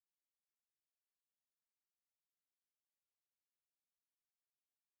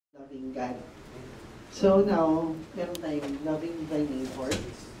loving God. So now, meron tayong loving thy neighbor.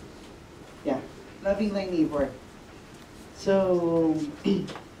 Yeah, loving thy neighbor. So,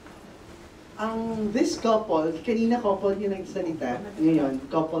 this couple, kanina couple yung nagsalita, ngayon,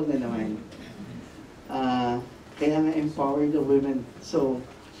 couple na naman. Kaya nga empower the women. So,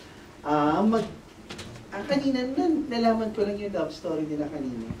 kanina, nalaman ko lang yung love story nila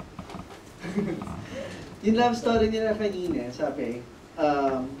kanina. Yung love story nila kanina, sabi,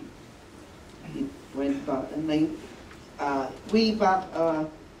 it went back, way back,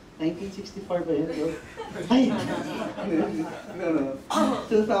 1964 ba yun? Ay, no.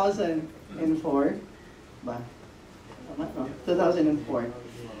 2004 ba? Tama? No, 2004.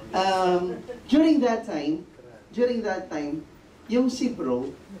 During that time, yung si bro,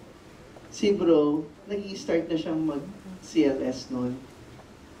 nag-i-start na siyang mag-CLS noon.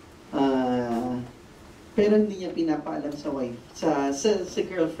 Pero hindi niya pinapaalam sa wife, sa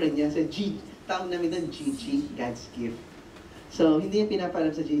girlfriend niya, sa G, tawag namin doon Gigi, God's gift. So, hindi niya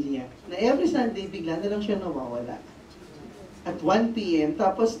pinapaalam sa Gigi niya. Na every Sunday, bigla na lang siya nawawala. At 1 p.m.,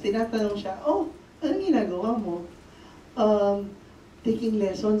 tapos tinatanong siya, oh, anong ginagawa mo? Taking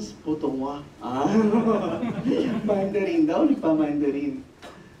lessons, putongwa. Mandarin daw, nagpa-Mandarin.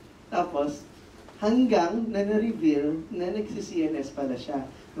 Tapos, hanggang na na-reveal na nagsi-CLS pala siya.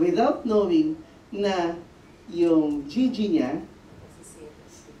 Without knowing na yung Gigi niya,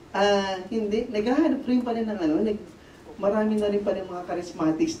 hindi, naghahanap rin pa rin ng marami na rin pa rin mga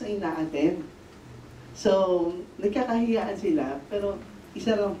charismatics na ina-attend. So, nagkakahiyaan sila, pero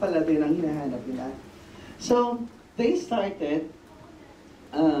isa lang pala din ang hinahanap nila. So, they started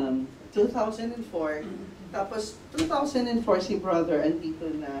 2004, tapos 2004 si brother andito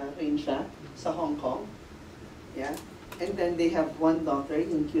na rin siya sa Hong Kong. Yeah. And then they have one daughter,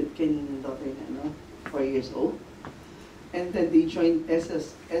 yung cute kaninang daughter na 4 years old. And then they joined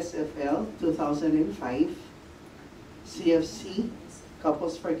SFL 2005, CFC,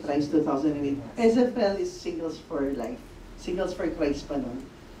 Couples for Christ 2008. SFL is Singles for Life, Singles for Christ pa nun.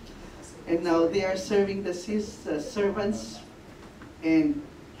 And now they are serving the servants and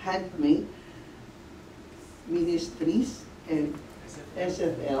handmaid ministries and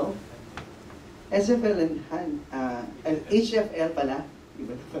SFL and HFL pala.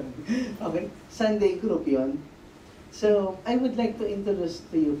 Okay, Sunday group yon. So, I would like to introduce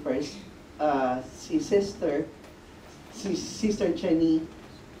to you first si Sister Jeannie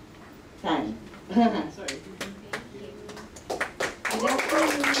Tan. Sorry. Good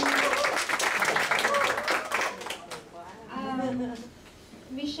afternoon.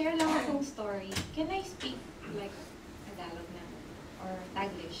 May share lang akong story. Can I speak like Tagalog na? Or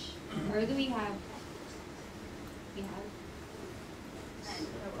Taglish? Or do we have?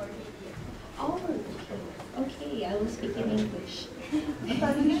 Oh, okay. I will speak in English.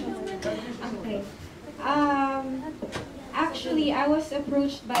 Okay. Actually, I was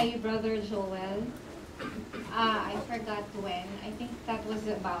approached by Brother Joel. I forgot when. I think that was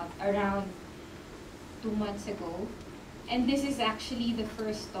around 2 months ago. And this is actually the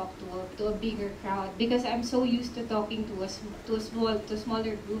first talk to a bigger crowd because I'm so used to talking to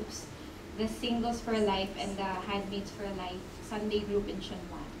smaller groups, the Singles for Life and the Handmaids for Life Sunday group in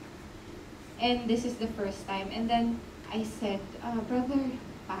Chunwan. And this is the first time. And then I said, brother,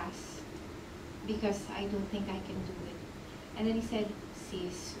 pass, because I don't think I can do it. And then he said,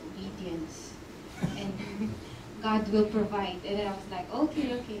 sis, obedience, and God will provide. And then I was like,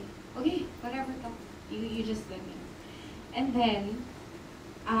 okay, whatever, talk. You just let me. And then,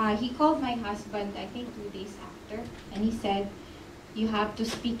 he called my husband, I think 2 days after, and he said, you have to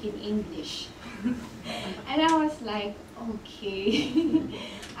speak in English. And I was like, okay.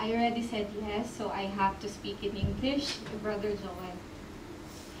 I already said yes, so I have to speak in English, Brother Joel.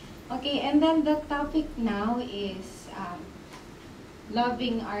 Okay, and then the topic now is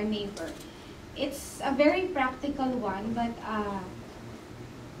loving our neighbor. It's a very practical one, but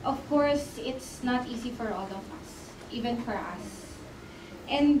of course, it's not easy for all of us. Even for us.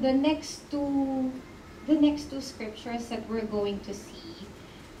 And the next two scriptures that we're going to see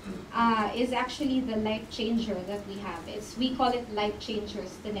is actually the life changer that we have. We call it life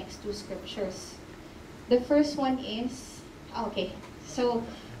changers, the next two scriptures. The first one is, okay, so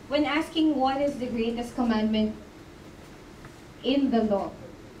when asking what is the greatest commandment in the law,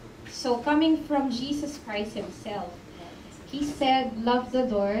 so coming from Jesus Christ himself, he said, love the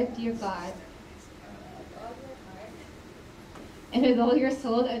Lord your God and with all your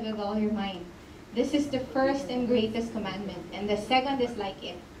soul and with all your mind. This is the first and greatest commandment. And the second is like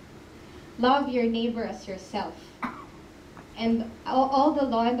it. Love your neighbor as yourself. And all the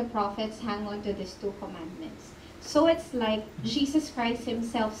law and the prophets hang on to these two commandments. So it's like Jesus Christ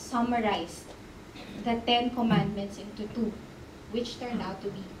himself summarized the 10 commandments into two, which turned out to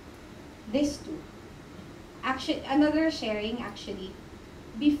be these two. Actually, another sharing actually,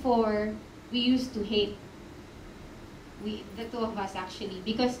 before we used to hate, the two of us actually,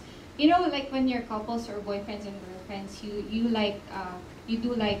 because you know, like when you're couples or boyfriends and girlfriends, you like you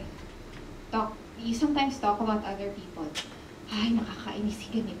do like talk, you sometimes talk about other people. Ay, nakakainis si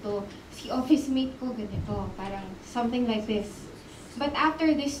ganito, si office mate ko ganito, parang something like this. But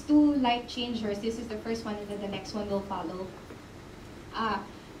after these two life changers, this is the first one and then the next one will follow.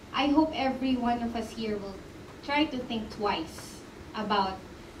 I hope every one of us here will try to think twice about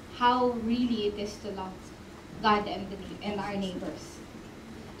how really it is to love God and our neighbors.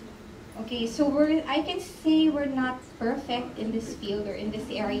 Okay, so I can say we're not perfect in this field or in this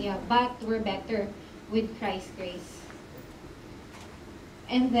area, but we're better with Christ's grace.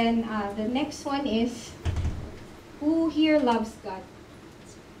 And then the next one is, who here loves God?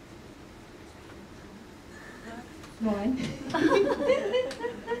 No one?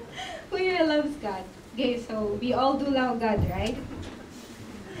 Who here loves God? Okay, so we all do love God, right?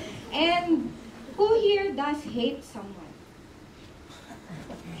 And who here does hate someone?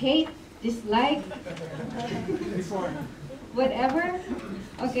 Hate, dislike, whatever?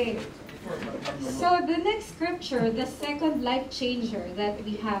 Okay. So the next scripture, the second life changer that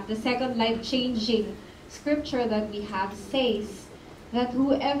we have, the second life changing scripture that we have says that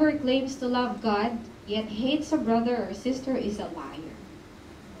whoever claims to love God yet hates a brother or sister is a liar.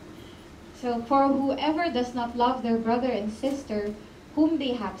 So for whoever does not love their brother and sister whom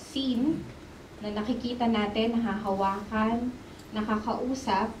they have seen, na nakikita natin, nahahawakan,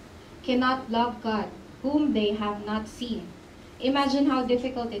 nakakausap, cannot love God whom they have not seen. Imagine how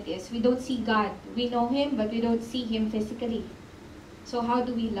difficult it is. We don't see God. We know Him, but we don't see Him physically. So how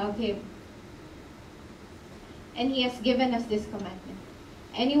do we love Him? And He has given us this commandment.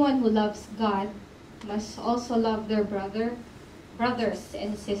 Anyone who loves God must also love their brothers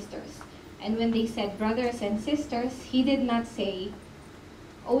and sisters. And when they said brothers and sisters, He did not say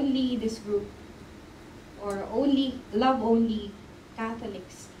only this group, or love only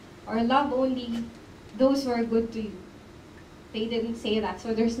Catholics, or love only those who are good to you. They didn't say that,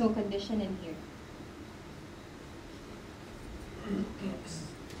 so there's no condition in here.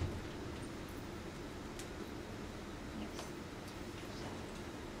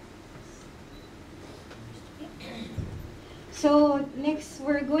 So next,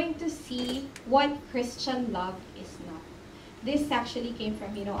 we're going to see what Christian love is not. This actually came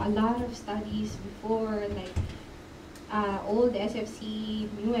from, you know, a lot of studies before, like old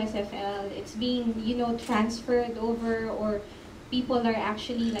SFC, new SFL. It's being, you know, transferred over, or people are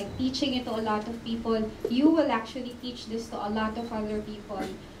actually like teaching it to a lot of people. You will actually teach this to a lot of other people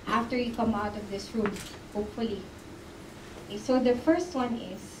after you come out of this room, hopefully. Okay, so the first one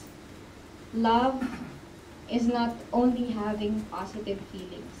is, love is not only having positive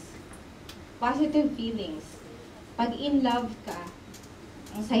feelings. Positive feelings. Pag in love ka,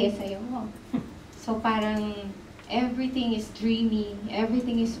 ang saya-saya mo. So parang everything is dreamy,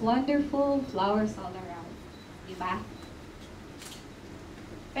 everything is wonderful, flowers all around. Diba?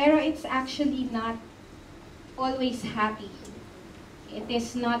 Pero it's actually not always happy. It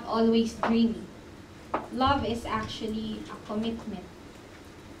is not always dreamy. Love is actually a commitment.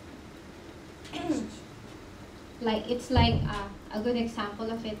 It's like a good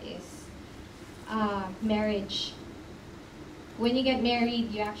example of it is marriage. When you get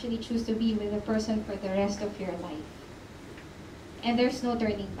married, you actually choose to be with a person for the rest of your life. And there's no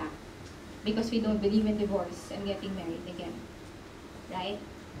turning back, because we don't believe in divorce and getting married again. Right?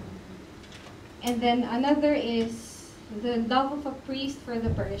 And then another is the love of a priest for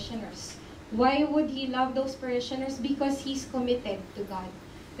the parishioners. Why would he love those parishioners? Because he's committed to God.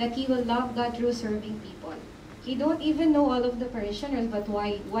 That he will love God through serving people. He don't even know all of the parishioners, but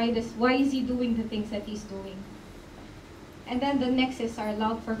why is he doing the things that he's doing? And then the next is our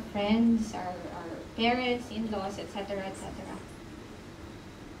love for friends, our parents, in-laws, etc., etc.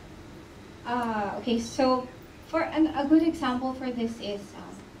 Okay, so for a good example for this is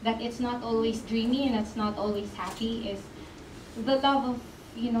that it's not always dreamy and it's not always happy is the love of,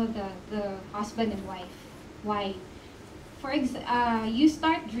 you know, the husband and wife. Why? You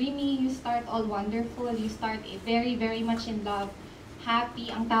start dreamy, you start all wonderful, you start very, very much in love,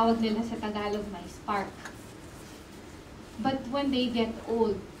 happy, ang tawag nila sa Tagalog, may spark. But when they get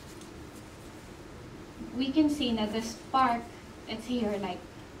old, we can say na the spark, let's say you're like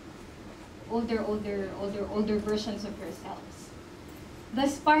older versions of yourselves. The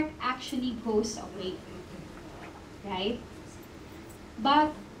spark actually goes away, right?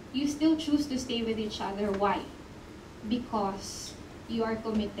 But you still choose to stay with each other. Why? because you are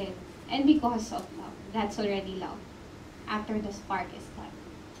committed and because of love. That's already love. After the spark is gone.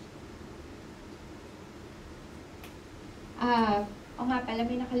 O nga pala,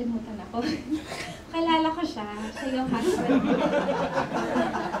 may nakalimutan ako. Kalala ko siya. Siya yung husband ko.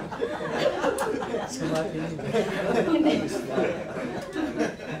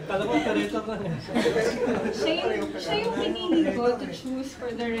 Kala ko karito ka na. Siya yung pinili ko to choose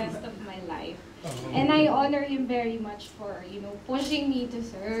for the rest of my life. And I honor him very much for, you know, pushing me to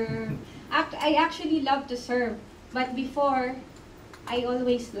serve. I actually love to serve. But before, I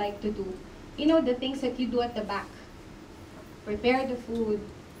always like to do, you know, the things that you do at the back. Prepare the food,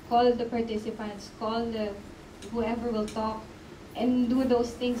 call the participants, call the whoever will talk, and do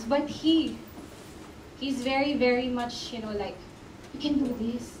those things. But he's very, very much, you know, like, you can do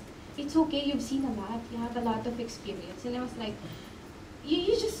this. It's okay, you've seen a lot, you have a lot of experience. And I was like,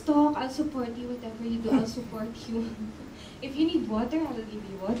 you just talk, I'll support you, whatever you do, I'll support you. If you need water, I'll give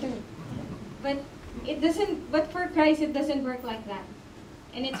you water. But for Christ, it doesn't work like that.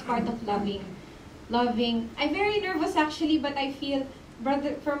 And it's part of loving. I'm very nervous actually, but I feel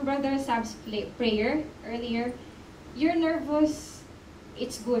from Brother Sab's prayer earlier, you're nervous,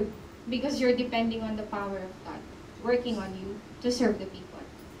 it's good, because you're depending on the power of God, working on you to serve the people.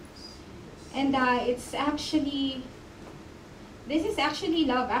 And this is actually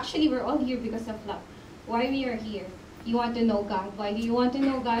love. Actually, we're all here because of love. Why we are here? You want to know God. Why do you want to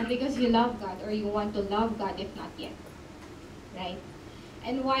know God? Because you love God, or you want to love God, if not yet. Right?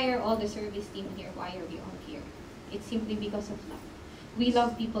 And why are all the service team here? Why are we all here? It's simply because of love. We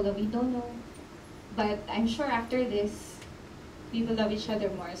love people that we don't know, but I'm sure after this, we will love each other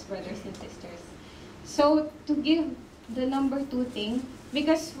more as brothers and sisters. So to give the number 2 thing,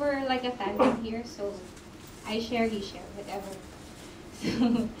 because we're like a tandem here, so I share, he share, whatever.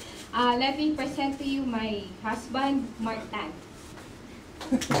 So let me present to you my husband, Martan.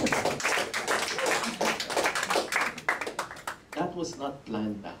 That was not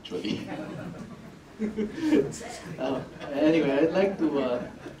planned, actually. Anyway, I'd like to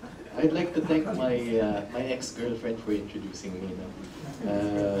thank my ex-girlfriend for introducing me.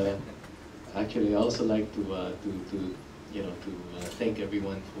 Actually, I also like to thank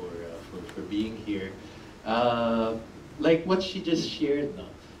everyone for being here. Like what she just shared,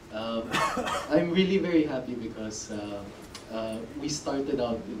 I'm really very happy because we started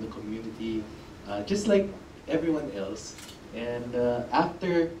out in the community just like everyone else. And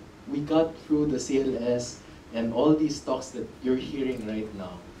after we got through the CLS and all these talks that you're hearing right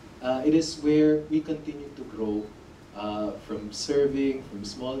now, it is where we continue to grow from serving, from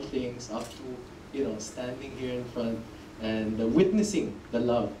small things up to, standing here in front and witnessing the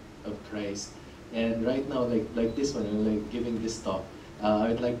love of Christ. And right now, like this one, like giving this talk,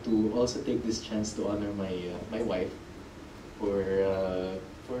 I'd like to also take this chance to honor my wife for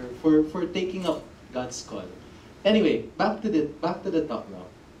taking up God's call. Anyway, back to the talk now.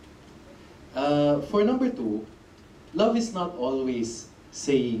 For number 2, love is not always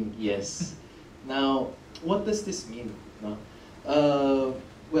saying yes. Now, what does this mean? No?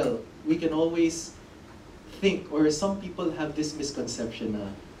 Well, we can always think, or some people have this misconception,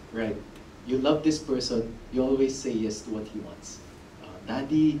 right? You love this person, you always say yes to what he wants.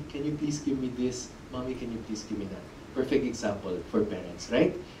 Daddy, can you please give me this? Mommy, can you please give me that? Perfect example for parents,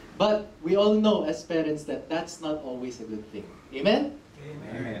 right? But we all know as parents that that's not always a good thing. Amen?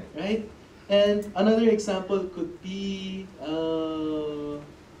 Amen. Right? And another example could be, what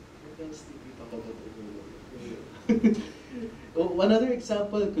else did we talk about earlier? Another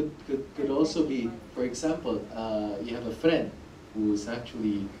example could also be, for example, you have a friend who's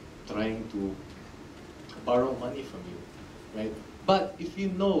actually trying to borrow money from you, right? But if you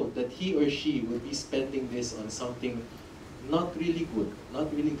know that he or she will be spending this on something not really good,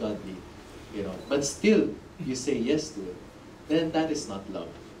 not really godly, but still you say yes to it, then that is not love,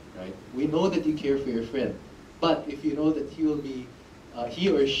 right? We know that you care for your friend, but if you know that he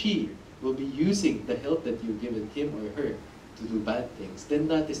or she will be using the help that you've given him or her to do bad things, then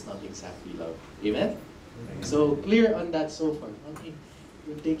that is not exactly love. Amen? So clear on that so far. Okay,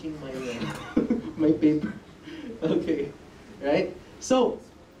 you're taking my my paper. Okay, right? So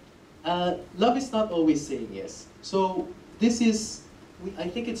love is not always saying yes. So I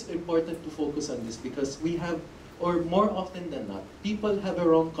think it's important to focus on this because we have, or more often than not, people have a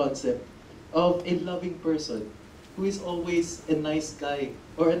wrong concept of a loving person who is always a nice guy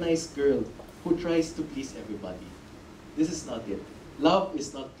or a nice girl who tries to please everybody. This is not it. Love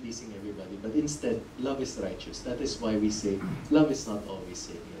is not pleasing everybody, but instead, love is righteous. That is why we say, love is not always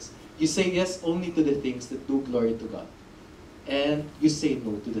saying yes. You say yes only to the things that do glory to God. And you say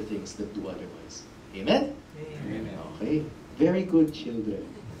no to the things that do otherwise. Amen? Amen. Okay. Very good, children.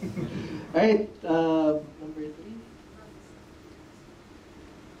 Alright, number 3.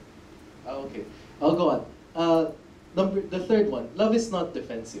 Okay, I'll go on. The third one, love is not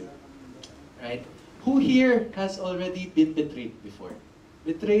defensive. Right? Who here has already been betrayed before?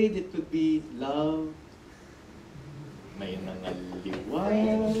 Betrayed, it could be love, may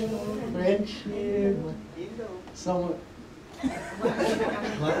nangaliwal, friendship, someone.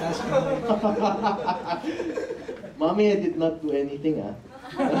 Mommy, I did not do anything, ah.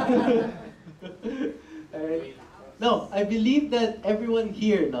 Alright. No, I believe that everyone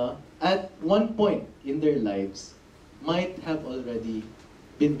here, no, at one point in their lives, might have already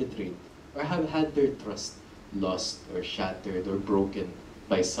been betrayed or have had their trust lost or shattered or broken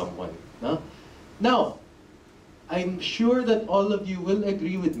by someone. No? Now, I'm sure that all of you will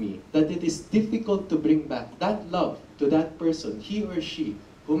agree with me that it is difficult to bring back that love to that person, he or she,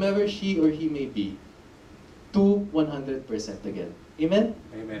 whomever she or he may be, to 100% again. Amen?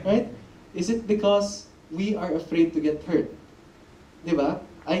 Amen. Right? Is it because we are afraid to get hurt? Diba?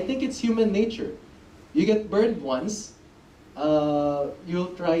 I think it's human nature. You get burned once,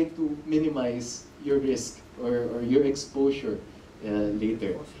 you'll try to minimize your risk or your exposure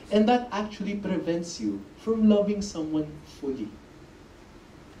later. And that actually prevents you from loving someone fully.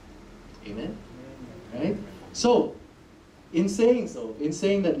 Amen? Right? So, in saying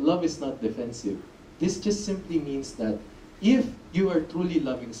that love is not defensive, this just simply means that if you are truly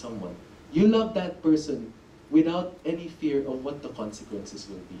loving someone, you love that person without any fear of what the consequences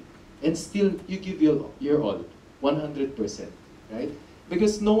will be. And still, you give your all, 100%, right?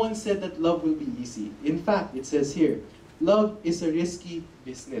 Because no one said that love will be easy. In fact, it says here, love is a risky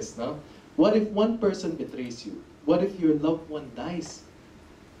business, no? What if one person betrays you? What if your loved one dies?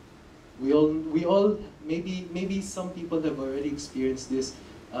 We all, maybe some people have already experienced this.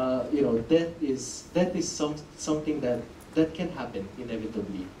 Death is something that can happen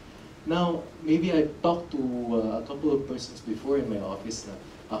inevitably. Now, maybe I've talked to a couple of persons before in my office.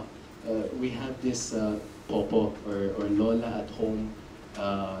 We have this popo or lola at home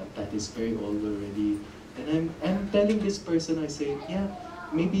that is very old already. And I'm telling this person, I say, yeah,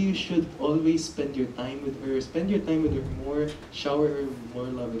 maybe you should always spend your time with her, more, shower her with more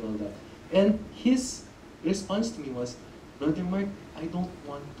love and all that. And his response to me was, Brother Mark, I don't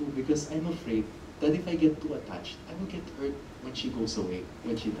want to because I'm afraid that if I get too attached, I will get hurt when she goes away,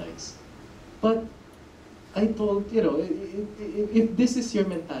 when she dies. But I told, if this is your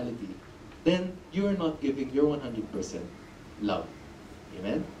mentality, then you're not giving your 100% love.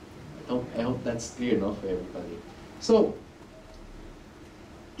 Amen? I hope that's clear enough for everybody. So,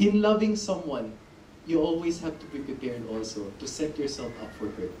 in loving someone, you always have to be prepared also to set yourself up for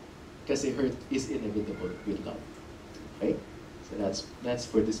hurt. Because hurt is inevitable with love. Okay? So that's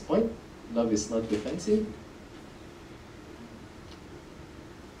for this point. Love is not defensive.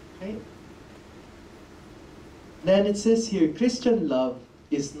 Okay? Then it says here, Christian love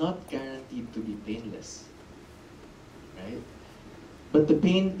is not guaranteed to be painless. Right? But the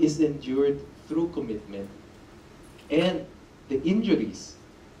pain is endured through commitment. And the injuries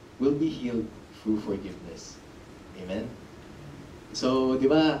will be healed through forgiveness. Amen? So, di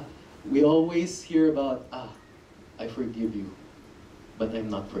ba, we always hear about, I forgive you, but I'm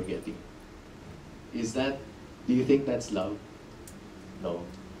not forgetting. Do you think that's love? No.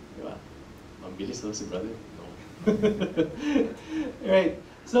 Di ba? Mabilis si brother? No. Right.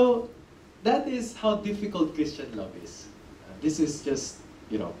 So, that is how difficult Christian love is. This is just,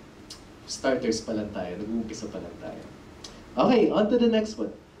 starters pa lang tayo, nag-uumpisa pa lang tayo. Okay, on to the next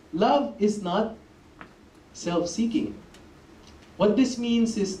one. Love is not self-seeking. What this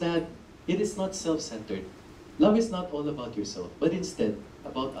means is that it is not self-centered. Love is not all about yourself, but instead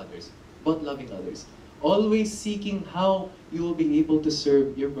about others, about loving others. Always seeking how you will be able to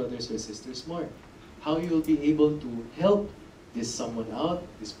serve your brothers or sisters more. How you will be able to help this someone out,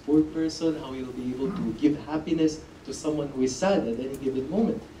 this poor person, how you will be able to give happiness to someone who is sad at any given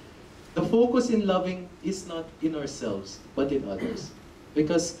moment. The focus in loving is not in ourselves, but in others.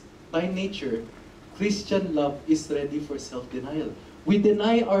 Because by nature, Christian love is ready for self-denial. We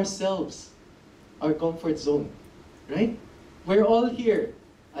deny ourselves our comfort zone, right? We're all here.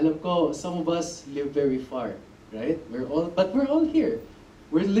 Alam ko, some of us live very far, right? But we're all here.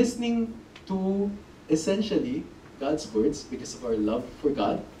 We're listening to, essentially, God's words because of our love for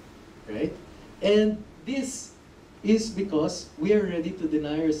God, right? And this is because we are ready to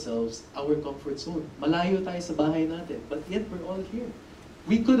deny ourselves our comfort zone. Malayo tayo sa bahay natin, but yet we're all here.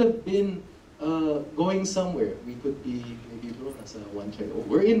 We could have been going somewhere. We could be, maybe bro, nasa one chai. Oh,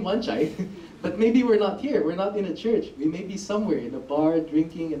 we're in one chai, but maybe we're not here. We're not in a church. We may be somewhere in a bar,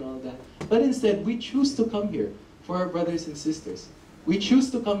 drinking and all that. But instead, we choose to come here for our brothers and sisters. We choose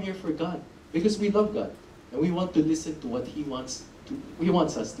to come here for God because we love God and we want to listen to what He wants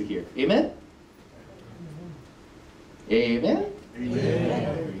us to hear. Amen? Amen?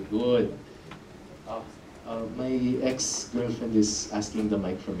 Amen. Very good. My ex-girlfriend is asking the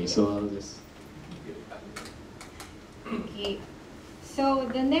mic from me, so I'll just... Okay. So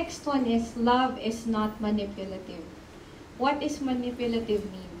the next one is love is not manipulative. What is manipulative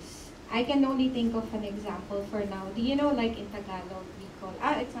means? I can only think of an example for now. Do you know, like in Tagalog, we call,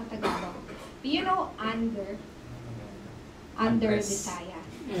 it's not Tagalog. Do you know under Bisaya?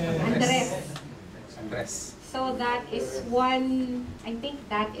 Andres. Andres. So that is one, I think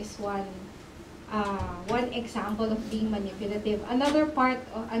that is one example of being manipulative. Another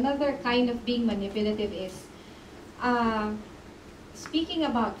kind of being manipulative is speaking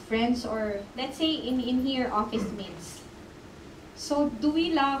about friends, or let's say in here office mates. So do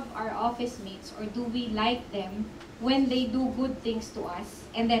we love our office mates, or do we like them when they do good things to us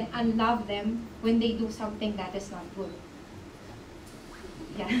and then unlove them when they do something that is not good?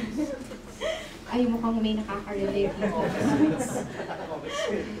 Yeah. Ay, mukhang may nakaka-relate dito.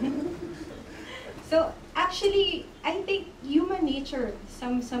 So actually, I think human nature,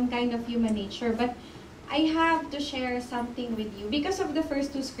 some kind of human nature, but I have to share something with you because of the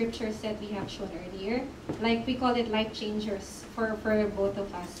first two scriptures that we have shown earlier. Like we call it life changers for both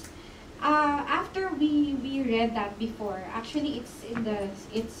of us. After we read that before, actually it's in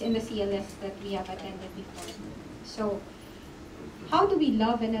the CLS that we have attended before. So how do we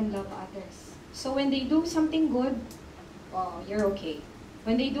love and unlove others? So when they do something good, oh, you're okay.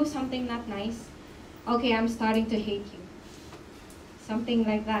 When they do something not nice, okay, I'm starting to hate you. Something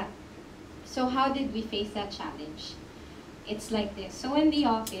like that. So how did we face that challenge? It's like this. So in the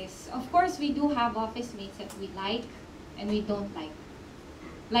office, of course we do have office mates that we like and we don't like.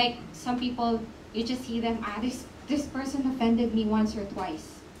 Like some people, you just see them, this person offended me once or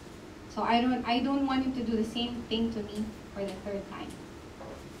twice. So I don't want him to do the same thing to me for the third time.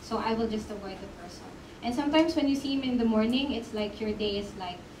 So I will just avoid the person. And sometimes when you see him in the morning, it's like your day is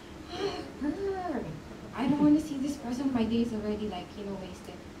like, I don't want to see this person, my day is already like,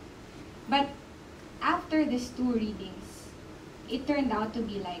 wasted. But after these two readings, it turned out to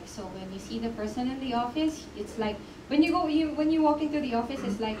be like, so when you see the person in the office, it's like, when you walk into the office,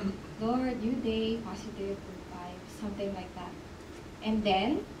 it's like, Lord, new day, positive, good vibes, something like that. And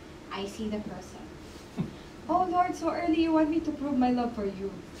then, I see the person. Oh Lord, so early you want me to prove my love for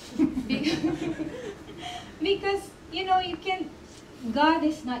you. Because, you can, God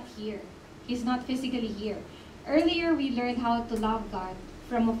is not here. He's not physically here. Earlier, we learned how to love God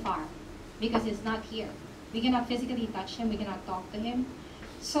from afar because He's not here. We cannot physically touch Him. We cannot talk to Him.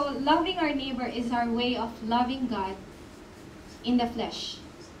 So loving our neighbor is our way of loving God in the flesh.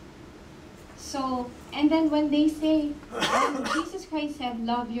 So, and then when they say, Jesus Christ said,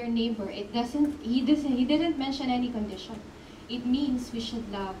 love your neighbor, He didn't mention any condition. It means we should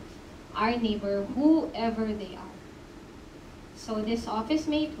love our neighbor, whoever they are. So this office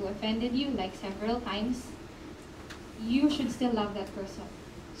mate who offended you like several times, you should still love that person.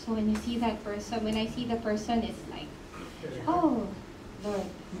 So when you see that person, when I see the person, it's like, oh, Lord,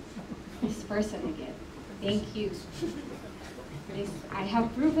 this person again. Thank you. I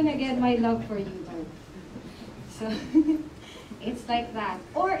have proven again my love for you, Lord. So it's like that.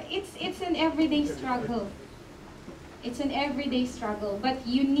 Or it's an everyday struggle. It's an everyday struggle. But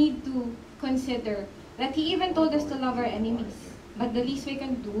you need to consider that He even told us to love our enemies. But the least we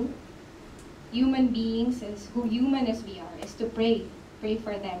can do, human beings, as human as we are, is to pray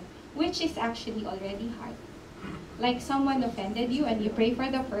for them, which is actually already hard. Like someone offended you and you pray for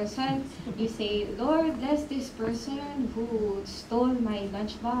the person, you say, Lord, bless this person who stole my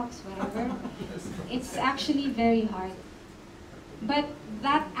lunchbox, whatever. It's actually very hard. But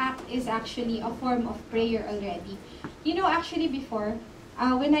that act is actually a form of prayer already. Actually before,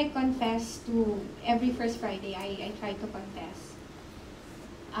 when I confess to every first Friday, I try to confess.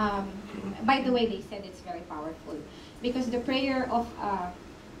 By the way, they said it's very powerful because the prayer of a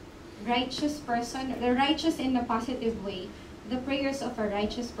righteous person, the righteous in a positive way, the prayers of a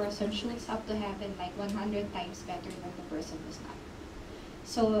righteous person shoots up to heaven like 100 times better than the person who's not.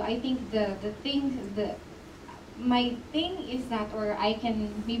 So I think my thing is that, or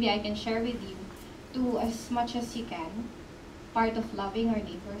maybe I can share with you, to as much as you can, part of loving our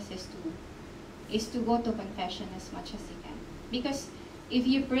neighbors is to go to confession as much as you can. Because if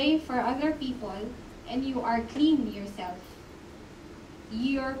you pray for other people and you are clean yourself,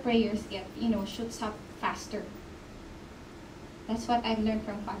 your prayers get, shoots up faster. That's what I've learned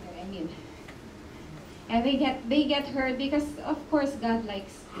from Father Emil. And they get hurt because, of course, God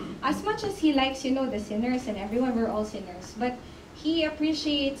likes, as much as He likes, the sinners and everyone, we're all sinners. But He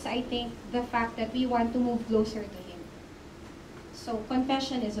appreciates, I think, the fact that we want to move closer to Him. So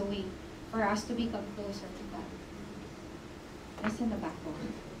confession is a way for us to become closer to God. That's in the back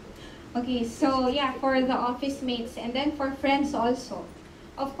one. Okay, so yeah, for the office mates and then for friends also.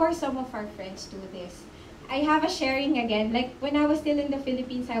 Of course, some of our friends do this. I have a sharing again. Like when I was still in the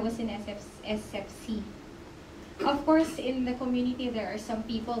Philippines, I was in SFC. Of course, in the community, there are some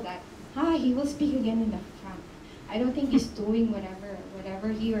people that, he will speak again in the front. I don't think he's doing whatever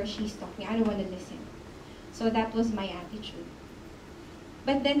he or she's talking. I don't want to listen. So that was my attitude.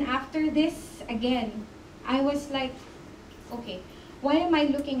 But then after this, again, I was like, okay, why am I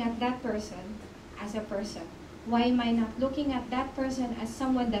looking at that person as a person? Why am I not looking at that person as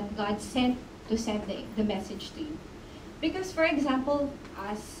someone that God sent to send the message to you? Because, for example,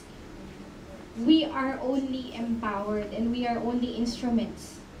 us, we are only empowered and we are only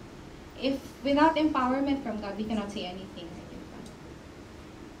instruments. If without empowerment from God, we cannot say anything.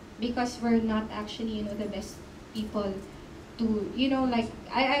 Because we're not actually, the best people to,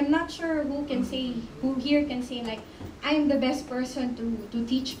 I'm not sure who here can say, like, I'm the best person to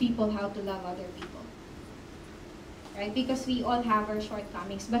teach people how to love other people. Right? Because we all have our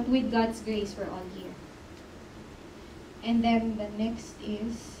shortcomings, but with God's grace, we're all here. And then the next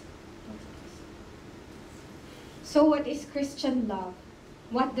is, so what is Christian love?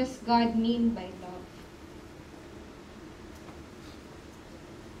 What does God mean by love?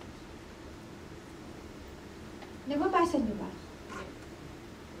 Nababasa niyo ba?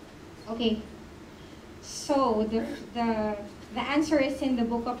 Okay. So the answer is in the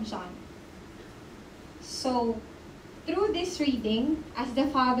book of John. So through this reading, as the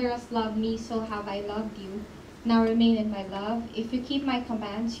Father has loved me, so have I loved you. Now remain in my love. If you keep my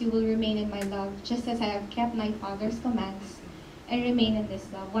commands, you will remain in my love, just as I have kept my Father's commands and remain in this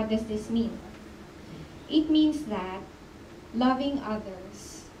love. What does this mean? It means that loving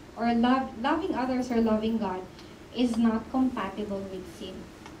others or loving God is not compatible with sin.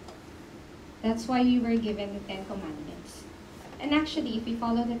 That's why we were given the 10 Commandments. And actually, if we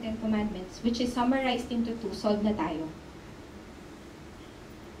follow the 10 Commandments, which is summarized into 2, solve na tayo.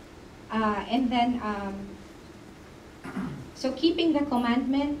 And then, so keeping the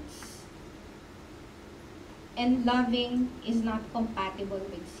commandments and loving is not compatible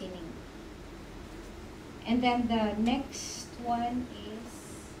with sinning. And then the next one is,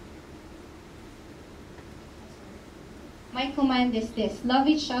 my command is this: love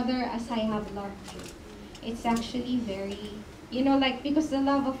each other as I have loved you. It's actually very, because the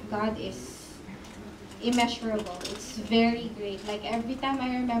love of God is immeasurable. It's very great. Like every time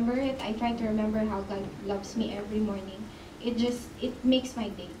I remember it, I try to remember how God loves me every morning. It makes my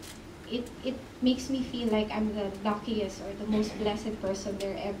day. It makes me feel like I'm the luckiest or the most blessed person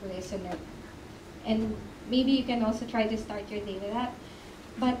there ever is on earth. And maybe you can also try to start your day with that.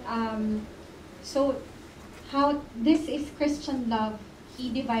 But so how this is Christian love,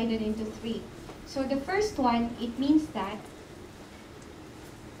 he divided into 3. So the first one, it means that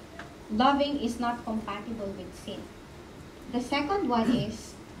loving is not compatible with sin. The second one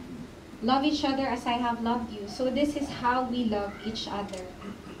is love each other as I have loved you. So this is how we love each other.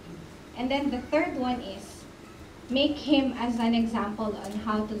 And then the third one is make him as an example on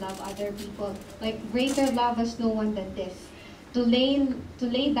how to love other people. Like greater love has no one than this, to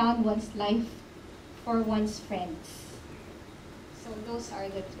lay down one's life for one's friends. So those are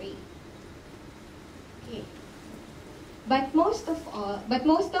the 3. Okay. But most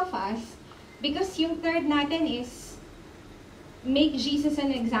of us, because yung third natin is make Jesus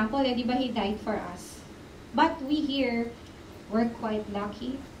an example, di ba He died for us? But we here, we're quite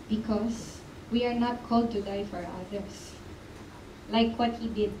lucky because we are not called to die for others. Like what He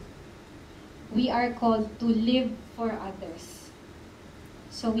did. We are called to live for others.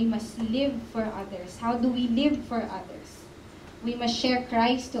 So we must live for others. How do we live for others? We must share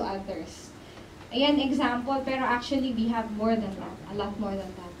Christ to others. Ayan, example, pero actually we have more than that, a lot more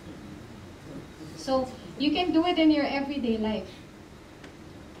than that. So, you can do it in your everyday life.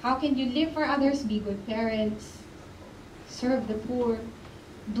 How can you live for others? Be good parents, serve the poor,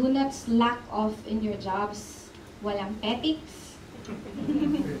 do not slack off in your jobs, walang petics,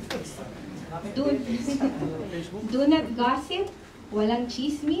 do not gossip, walang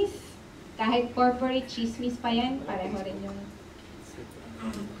chismis, kahit corporate chismis pa yan, pareho rin yung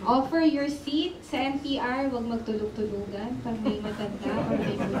offer your seat sa NPR, huwag magtulog-tulugan pag may matanda or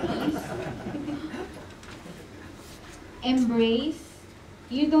may buntis. Embrace,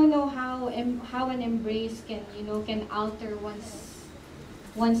 You don't know how an embrace can, can alter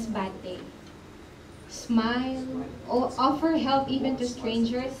one's bad day. Smile, offer help even to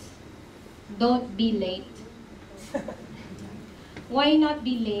strangers. Don't be late. Why not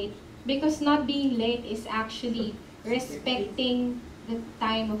be late? Because not being late is actually respecting the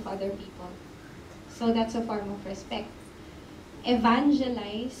time of other people. So that's a form of respect.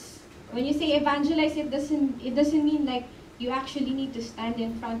 Evangelize. When you say evangelize, it doesn't mean like you actually need to stand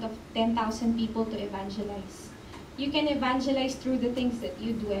in front of 10,000 people to evangelize. You can evangelize through the things that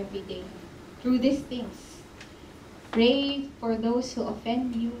you do every day. Through these things. Pray for those who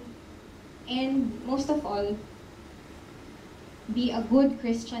offend you. And most of all, be a good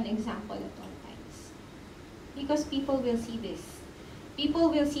Christian example at all times. Because people will see this. People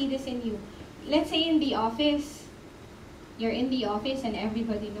will see this in you. Let's say in the office, you're in the office and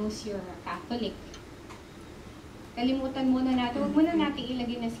everybody knows you're a Catholic. Kalimutan muna natin, huwag muna natin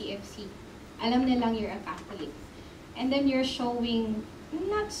ilagay na CFC. Alam nilang you're a Catholic. And then you're showing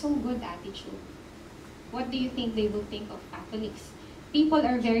not so good attitude. What do you think they will think of Catholics? People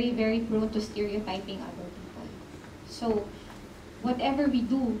are very, very prone to stereotyping other people. So, whatever we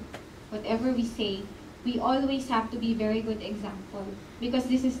do, whatever we say, we always have to be very good example because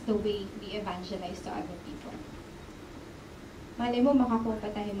this is the way we evangelize to other people. Malay mo, makakuha pa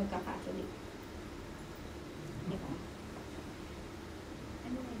tayo magka-Catholic. Diba?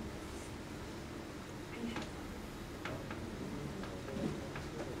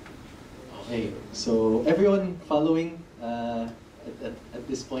 Okay, so everyone following at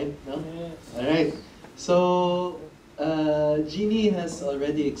this point, no? Yes. All right. So Jeannie has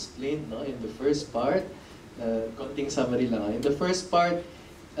already explained, no, in the first part. Konting summary lang. In the first part,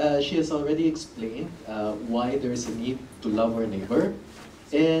 she has already explained why there is a need to love our neighbor,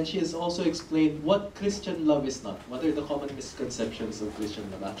 and she has also explained what Christian love is not. What are the common misconceptions of Christian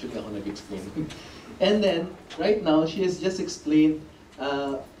love? Actually, ako nag-explain. And then, right now, she has just explained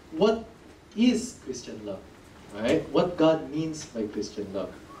what is Christian love, right? What God means by Christian love.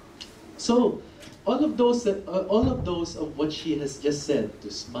 So, all of those of what she has just said,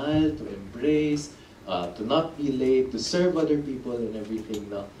 to smile, to embrace, to not be late, to serve other people and everything,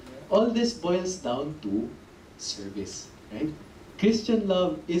 now, all this boils down to service, right? Christian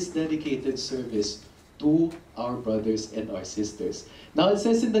love is dedicated service to our brothers and our sisters. Now it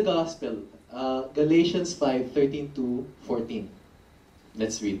says in the Gospel, Galatians 5:13 to 14.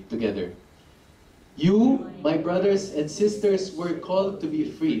 Let's read together. You, my brothers and sisters, were called to be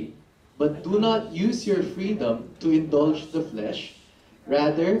free, but do not use your freedom to indulge the flesh.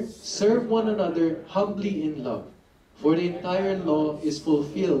 Rather, serve one another humbly in love. For the entire law is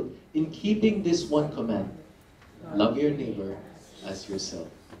fulfilled in keeping this one command. Love your neighbor as yourself.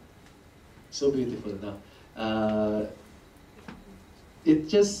 So beautiful now.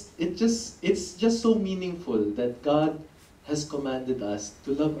 It's just so meaningful that God has commanded us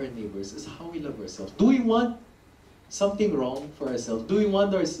to love our neighbors as how we love ourselves. Do we want something wrong for ourselves? Do we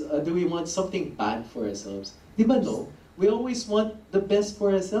want something bad for ourselves? Di ba no? We always want the best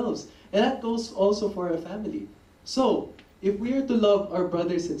for ourselves. And that goes also for our family. So, if we are to love our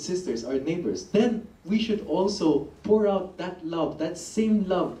brothers and sisters, our neighbors, then we should also pour out that love, that same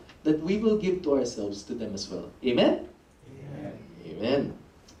love that we will give to ourselves to them as well. Amen? Amen. Amen.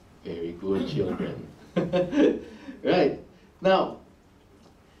 Very good, children. Right. Now,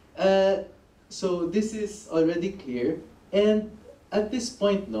 so this is already clear. And at this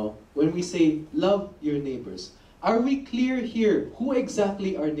point, no, when we say love your neighbors, are we clear here who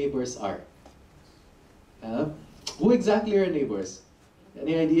exactly our neighbors are? Who exactly are our neighbors?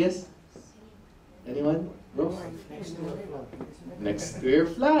 Any ideas? Anyone? Bro? Next to your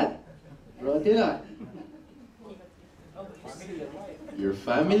flat. Rodila. Your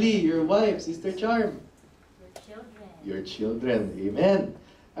family, your wife, Sister Charm. Your children. Amen.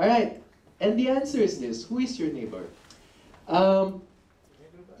 Alright. And the answer is this. Who is your neighbor?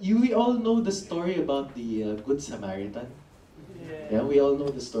 We all know the story about the Good Samaritan. Yeah, we all know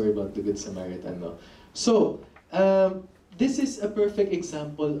the story about the Good Samaritan. No? So, this is a perfect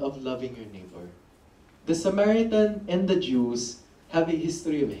example of loving your neighbor. The Samaritan and the Jews have a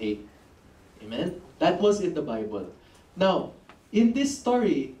history of hate. Amen? That was in the Bible. Now, in this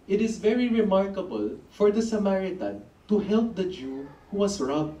story, it is very remarkable for the Samaritan to help the Jew who was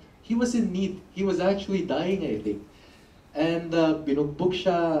robbed. He was in need. He was actually dying, I think. And binugbog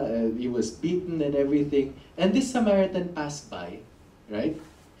siya, he was beaten and everything. And this Samaritan passed by, right?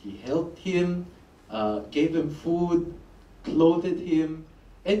 He helped him, gave him food, clothed him,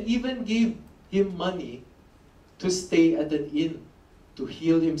 and even gave him money to stay at an inn to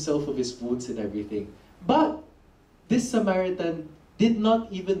heal himself of his wounds and everything. But this Samaritan did not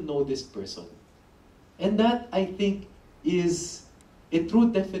even know this person. And that, I think, is a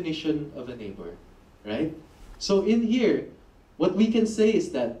true definition of a neighbor, right? So in here, what we can say is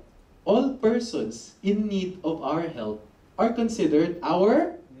that all persons in need of our help are considered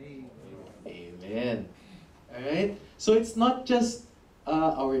our Amen. All right. So it's not just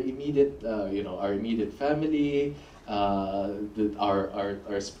our immediate, our immediate family, our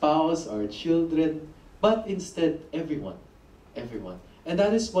spouse, our children, but instead everyone, everyone. And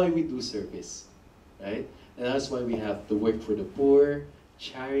that is why we do service, right? And that's why we have the work for the poor,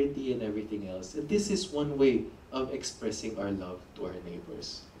 charity, and everything else. And this is one way of expressing our love to our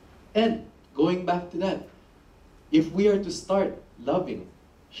neighbors. And going back to that, if we are to start loving,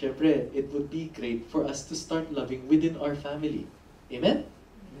 syempre, it would be great for us to start loving within our family. Amen?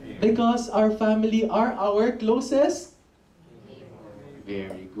 Amen. Because our family are our closest.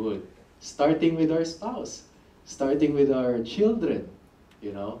 Very good. Starting with our spouse, starting with our children,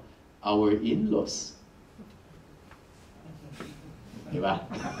 our in-laws. Diba?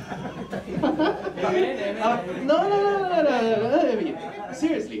 No. I mean,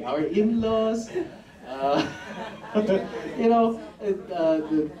 seriously, our in-laws, the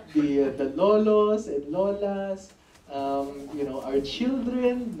lolos and lolas, our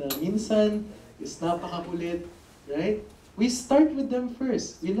children, na minsan is napakakulit, right? We start with them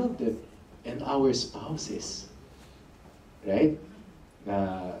first. We love them. And our spouses, right?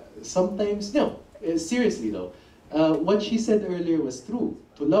 Sometimes, no, seriously though, what she said earlier was true.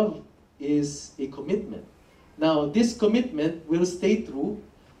 To love is a commitment. Now, this commitment will stay true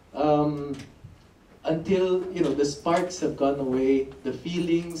until, the sparks have gone away, the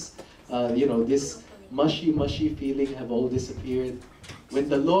feelings, this mushy feeling have all disappeared. When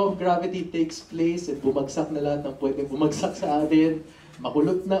the law of gravity takes place and bumagsak na lahat ng pwedeng bumagsak sa atin,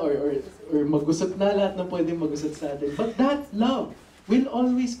 makulot na or magusot na lahat ng pwedeng magusot sa atin. But that love will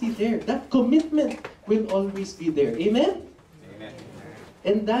always be there. That commitment will always be there. Amen? Amen.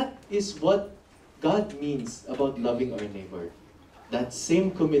 And that is what God means about loving our neighbor. That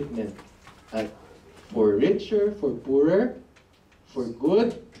same commitment for richer, for poorer, for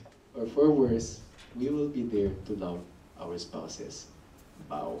good, or for worse, we will be there to love our spouses.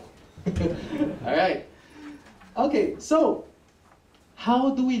 Wow. All right. Okay, so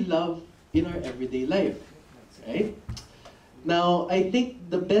how do we love in our everyday life? Right? Now, I think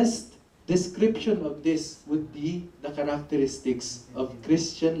the best description of this would be the characteristics of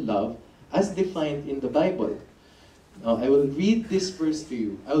Christian love as defined in the Bible. Now, I will read this verse to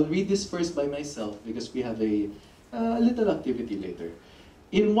you. I will read this verse by myself because we have a little activity later.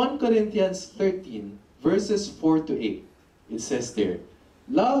 In 1 Corinthians 13, verses 4 to 8, it says there,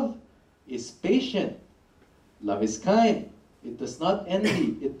 love is patient. Love is kind. It does not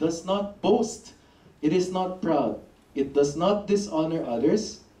envy. It does not boast. It is not proud. It does not dishonor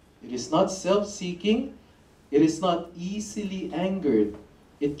others. It is not self-seeking. It is not easily angered.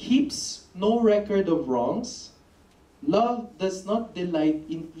 It keeps no record of wrongs. Love does not delight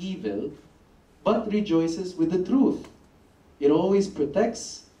in evil, but rejoices with the truth. It always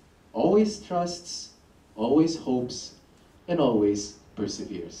protects, always trusts, always hopes, and always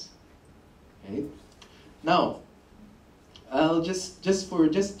perseveres. Okay? Now, I'll just for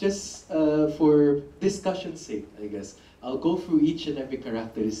discussion's sake, I guess, I'll go through each and every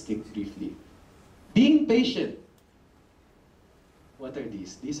characteristic briefly. Being patient. What are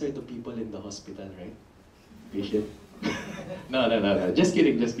these? These are the people in the hospital, right? Patient? No. Just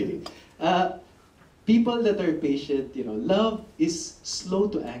kidding. People that are patient, love is slow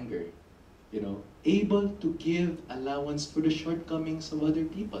to anger, able to give allowance for the shortcomings of other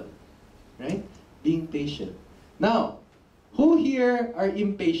people, right? Being patient. Now, who here are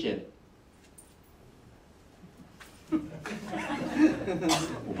impatient?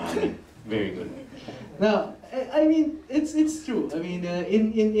 Very good. Now, I mean, it's true. I mean,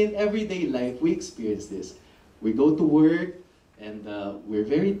 in everyday life, we experience this. We go to work, and we're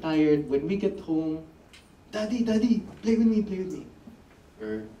very tired. When we get home, Daddy, play with me.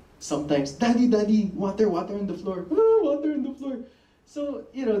 Or sometimes, Daddy, water on the floor. Water on the floor. So,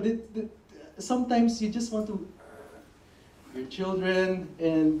 sometimes you just want to, your children,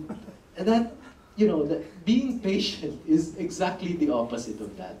 and that, that being patient is exactly the opposite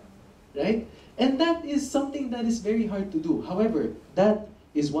of that, right? And that is something that is very hard to do. However, that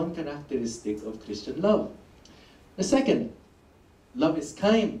is one characteristic of Christian love. The second, love is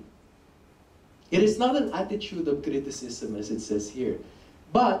kind. It is not an attitude of criticism, as it says here,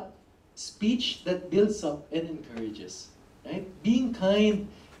 but speech that builds up and encourages. Right? Being kind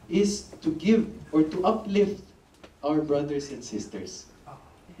is to give or to uplift our brothers and sisters.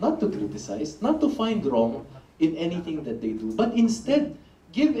 Not to criticize, not to find wrong in anything that they do, but instead,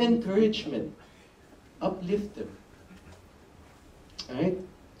 give encouragement, uplift them, right?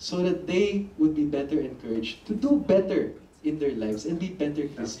 So that they would be better encouraged to do better in their lives and be better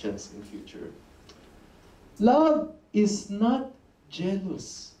Christians in future. Love is not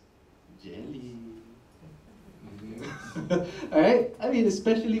jealous. Jelly. Alright? I mean,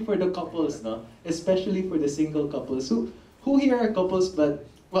 especially for the couples, no? Especially for the single couples. Who here are couples but,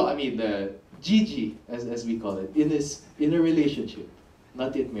 well, I mean, the GG, as we call it, in a relationship,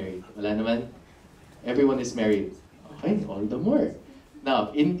 not yet married. Wala naman. Everyone is married. Okay, all the more.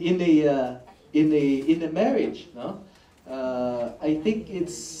 Now, in a marriage, no? I think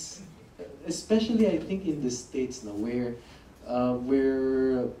it's, especially I think in the States now, where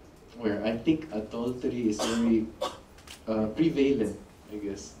I think adultery is very prevalent, I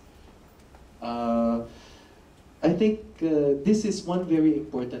guess. I think this is one very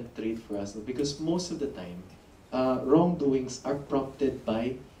important trait for us, no? Because most of the time, wrongdoings are prompted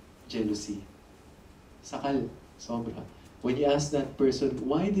by jealousy. Sakal, sobra. When you ask that person,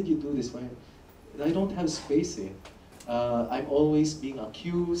 why did you do this? Why? I don't have space, eh. I'm always being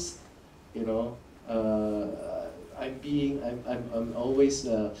accused, you know. I'm always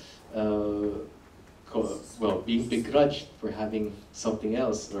being begrudged for having something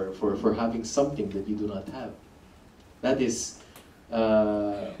else, or for having something that you do not have. That is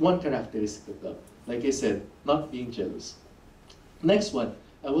one characteristic of love. Like I said, not being jealous. Next one,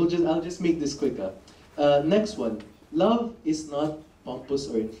 I'll just make this quick. Next one, love is not pompous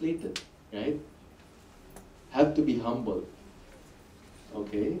or inflated, right? Have to be humble.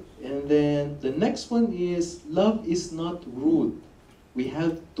 Okay, and then the next one is, love is not rude. We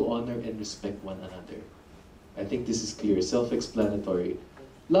have to honor and respect one another. I think this is clear, self-explanatory.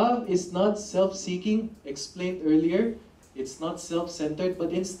 Love is not self-seeking, explained earlier. It's not self-centered,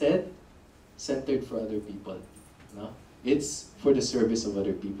 but instead, centered for other people. No? It's for the service of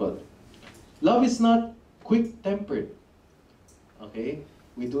other people. Love is not quick-tempered. Okay?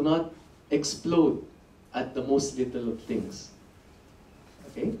 We do not explode at the most little of things.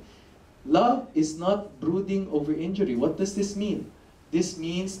 Okay? Love is not brooding over injury. What does this mean? This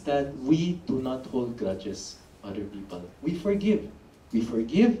means that we do not hold grudges other people. We forgive. We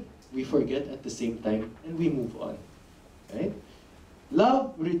forgive, we forget at the same time, and we move on. Right?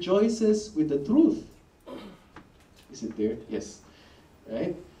 Love rejoices with the truth. Is it there? Yes.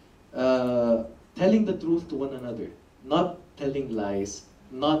 Right? Telling the truth to one another. Not telling lies.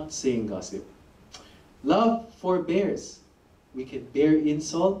 Not saying gossip. Love forbears. We can bear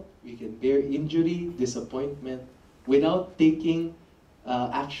insult, we can bear injury, disappointment, without taking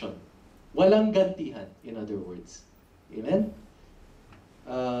action. Walang gantihan, in other words. Amen?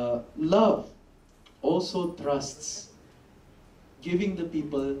 Love also trusts. Giving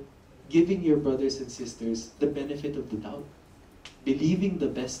your brothers and sisters the benefit of the doubt. Believing the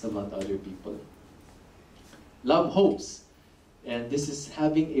best about other people. Love hopes. And this is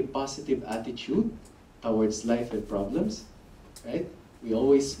having a positive attitude towards life and problems. Right? We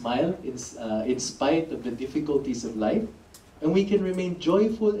always smile in spite of the difficulties of life, and we can remain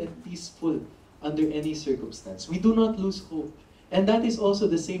joyful and peaceful under any circumstance. We do not lose hope. And that is also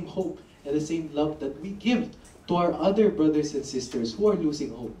the same hope and the same love that we give to our other brothers and sisters who are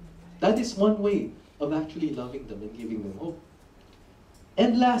losing hope. That is one way of actually loving them and giving them hope.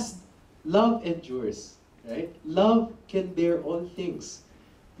 And last, love endures. Right? Love can bear all things,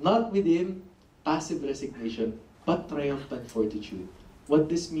 not within passive resignation, but triumphant fortitude. What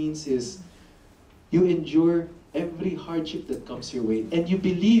this means is, you endure every hardship that comes your way, and you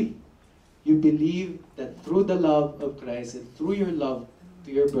believe that through the love of Christ and through your love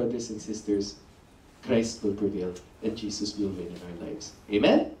to your brothers and sisters, Christ will prevail and Jesus will win in our lives.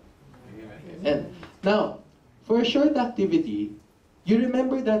 Amen? Amen. Now, for a short activity, you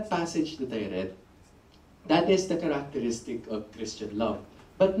remember that passage that I read? That is the characteristic of Christian love.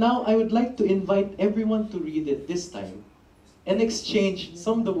 But now I would like to invite everyone to read it this time and exchange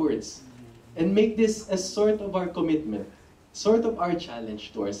some of the words and make this as sort of our commitment, sort of our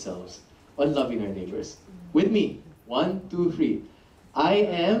challenge to ourselves on loving our neighbors. With me, 1, 2, 3. I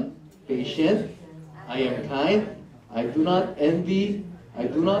am patient, I am kind, I do not envy, I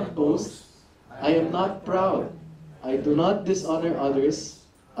do not boast, I am not proud, I do not dishonor others,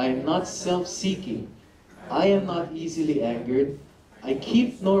 I am not self-seeking, I am not easily angered, I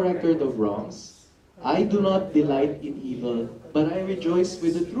keep no record of wrongs, I do not delight in evil, but I rejoice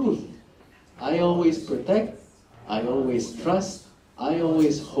with the truth. I always protect, I always trust, I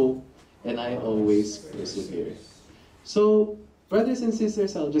always hope, and I always persevere. So, brothers and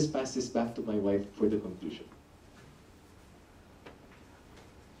sisters, I'll just pass this back to my wife for the conclusion.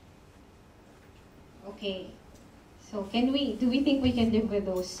 Okay. So do we think we can live with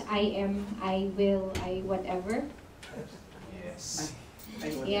those I am, I will, I whatever? Yes.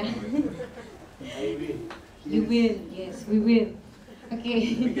 Yeah. I will. You will, yes, we will.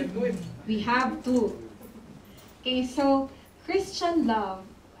 Okay. We can do it. We have to. Okay, so Christian love,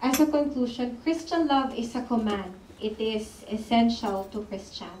 as a conclusion, Christian love is a command. It is essential to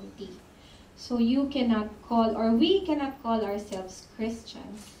Christianity. So you cannot call, or we cannot call ourselves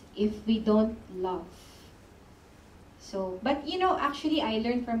Christians if we don't love. So, but you know, actually I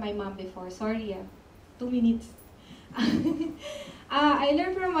learned from my mom before. Sorry, 2 minutes. I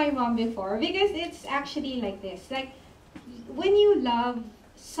learned from my mom before because it's actually like this. Like, when you love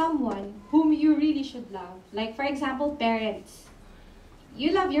someone whom you really should love, like for example, parents.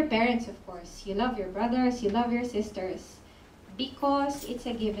 You love your parents, of course. You love your brothers, you love your sisters. Because it's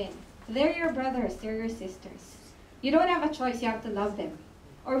a given. They're your brothers, they're your sisters. You don't have a choice, you have to love them.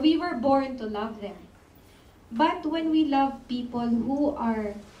 Or we were born to love them. But when we love people who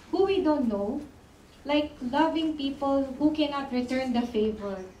we don't know, like loving people who cannot return the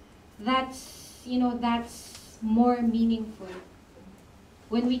favor, that's more meaningful.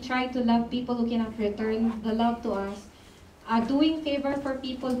 When we try to love people who cannot return the love to us, doing favor for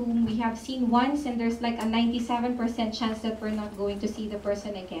people whom we have seen once and there's like a 97% chance that we're not going to see the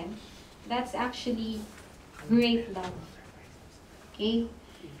person again, that's actually great love. Okay?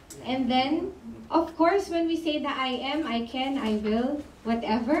 And then, of course, when we say that I am, I can, I will,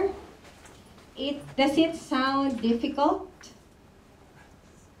 whatever, does it sound difficult?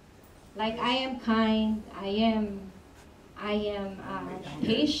 Like I am kind, I am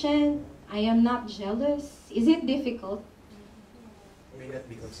patient, I am not jealous. Is it difficult? May not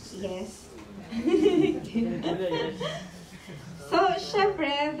be consistent. Yes. So,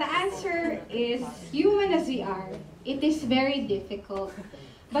 syempre, the answer is, human as we are, it is very difficult.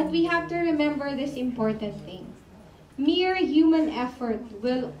 But we have to remember this important thing. Mere human effort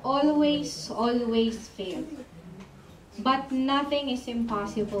will always fail. But nothing is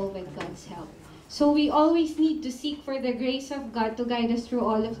impossible with God's help. So we always need to seek for the grace of God to guide us through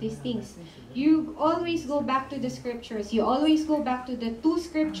all of these things. You always go back to the scriptures. You always go back to the 2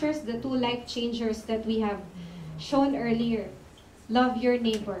 scriptures, the 2 life changers that we have shown earlier. Love your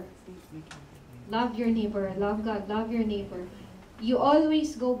neighbor. Love your neighbor. Love God. Love your neighbor. You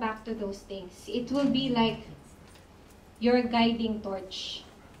always go back to those things. It will be like your guiding torch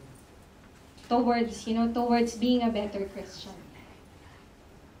towards being a better Christian.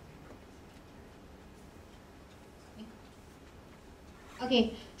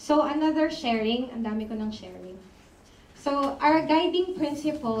 Okay, so another sharing. Ang dami ko ng sharing. So our guiding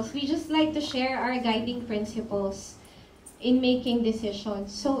principles, we just like to share our guiding principles in making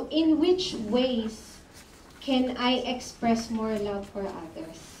decisions. So in which ways can I express more love for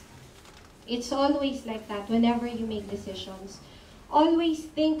others? It's always like that whenever you make decisions. Always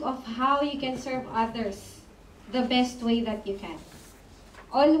think of how you can serve others the best way that you can.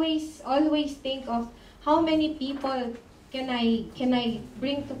 Always think of how many people can I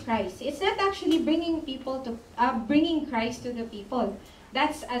bring to Christ. It's not actually bringing Christ to the people.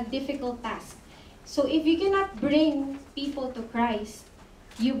 That's a difficult task. So if you cannot bring people to Christ,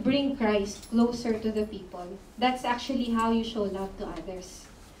 you bring Christ closer to the people. That's actually how you show love to others.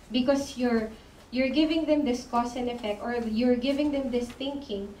 Because you're giving them this cause and effect, or you're giving them this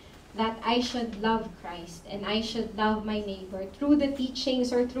thinking that I should love Christ and I should love my neighbor through the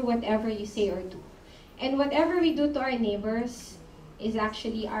teachings or through whatever you say or do. And whatever we do to our neighbors is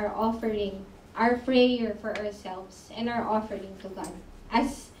actually our offering, our prayer for ourselves, and our offering to God.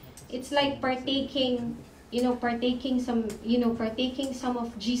 As it's like partaking some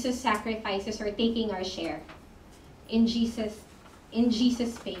of Jesus' sacrifices, or taking our share in Jesus'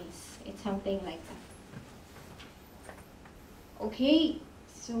 space. It's something like that. Okay,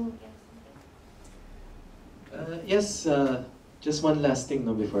 so Yes, just one last thing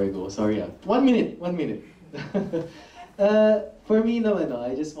before I go. Sorry, 1 minute. For me,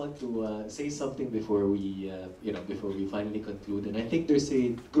 I just want to say something before we finally conclude. And I think there's a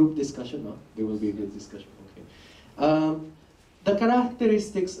group discussion. No? There will be a group discussion. Okay. The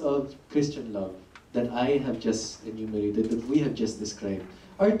characteristics of Christian love that I have just enumerated, that we have just described,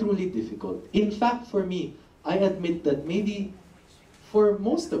 are truly difficult. In fact, for me, I admit that maybe for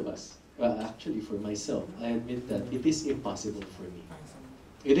most of us, actually for myself, I admit that it is impossible for me.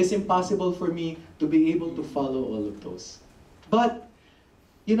 It is impossible for me to be able to follow all of those. But,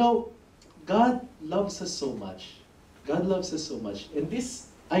 God loves us so much. God loves us so much. And this,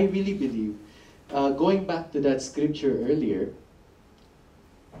 I really believe, going back to that scripture earlier,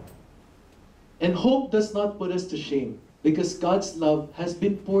 and hope does not put us to shame, because God's love has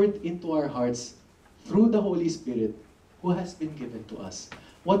been poured into our hearts through the Holy Spirit who has been given to us.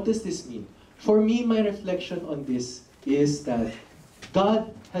 What does this mean? For me, my reflection on this is that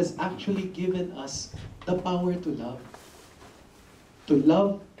God has actually given us the power to love. To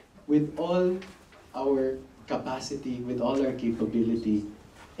love with all our capacity, with all our capability.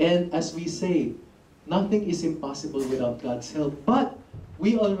 And as we say, nothing is impossible without God's help. But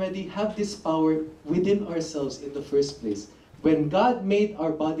we already have this power within ourselves in the first place. When God made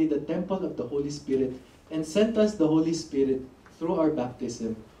our body the temple of the Holy Spirit and sent us the Holy Spirit through our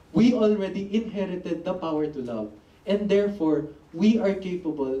baptism, we already inherited the power to love. And therefore, we are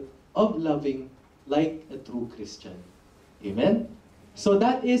capable of loving like a true Christian. Amen? So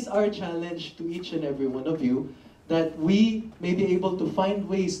that is our challenge to each and every one of you, that we may be able to find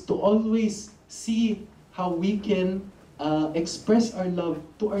ways to always see how we can express our love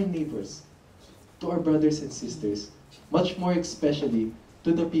to our neighbors, to our brothers and sisters, much more especially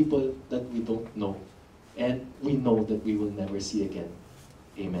to the people that we don't know and we know that we will never see again.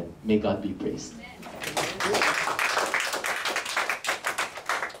 Amen. May God be praised.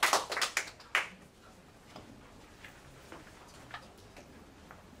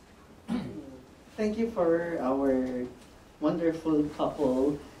 Thank you for our wonderful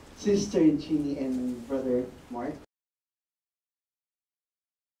couple, Sister Jeannie and Brother Mark.